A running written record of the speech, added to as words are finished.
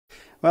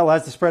Well,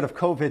 as the spread of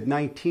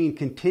COVID-19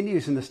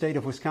 continues in the state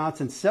of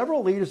Wisconsin,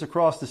 several leaders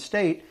across the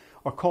state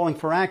are calling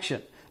for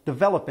action,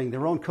 developing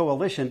their own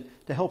coalition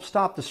to help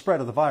stop the spread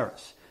of the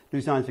virus.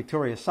 News 9's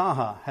Victoria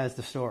Saha has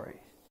the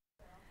story.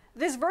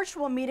 This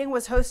virtual meeting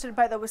was hosted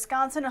by the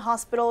Wisconsin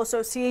Hospital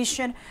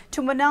Association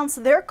to announce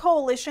their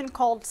coalition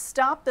called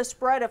Stop the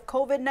Spread of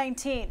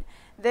COVID-19.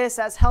 This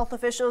as health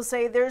officials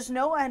say there's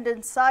no end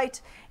in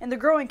sight in the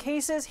growing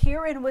cases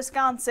here in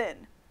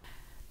Wisconsin.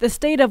 The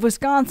state of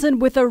Wisconsin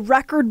with a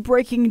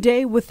record-breaking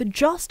day with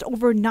just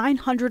over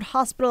 900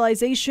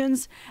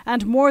 hospitalizations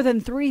and more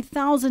than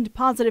 3,000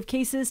 positive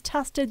cases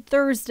tested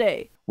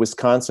Thursday.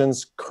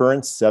 Wisconsin's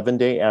current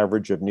 7-day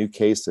average of new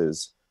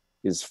cases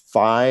is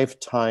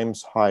 5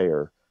 times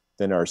higher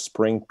than our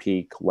spring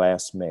peak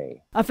last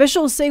May.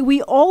 Officials say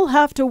we all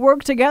have to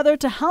work together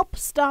to help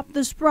stop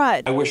the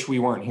spread. I wish we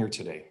weren't here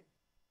today,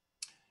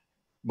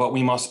 but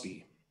we must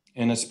be.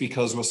 And it's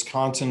because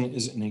Wisconsin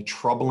is in a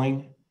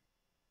troubling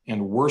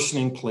and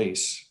worsening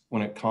place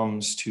when it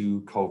comes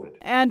to COVID.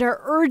 And are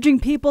urging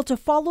people to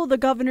follow the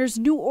governor's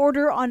new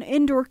order on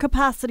indoor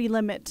capacity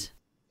limit.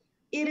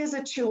 It is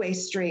a two-way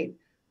street.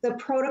 The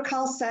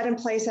protocol set in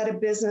place at a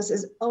business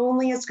is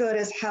only as good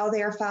as how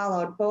they are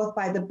followed, both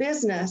by the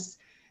business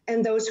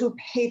and those who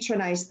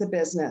patronize the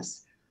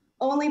business.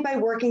 Only by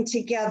working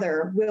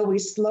together will we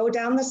slow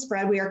down the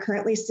spread we are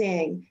currently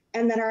seeing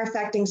and that are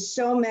affecting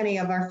so many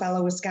of our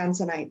fellow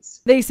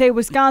Wisconsinites. They say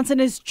Wisconsin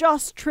is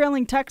just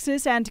trailing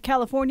Texas and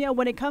California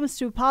when it comes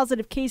to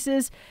positive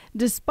cases,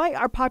 despite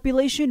our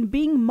population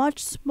being much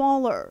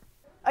smaller.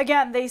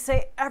 Again, they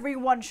say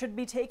everyone should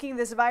be taking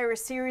this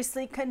virus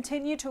seriously.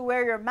 Continue to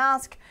wear your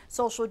mask,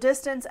 social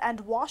distance, and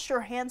wash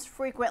your hands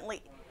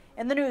frequently.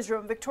 In the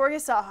newsroom, Victoria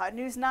Saha,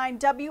 News 9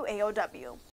 WAOW.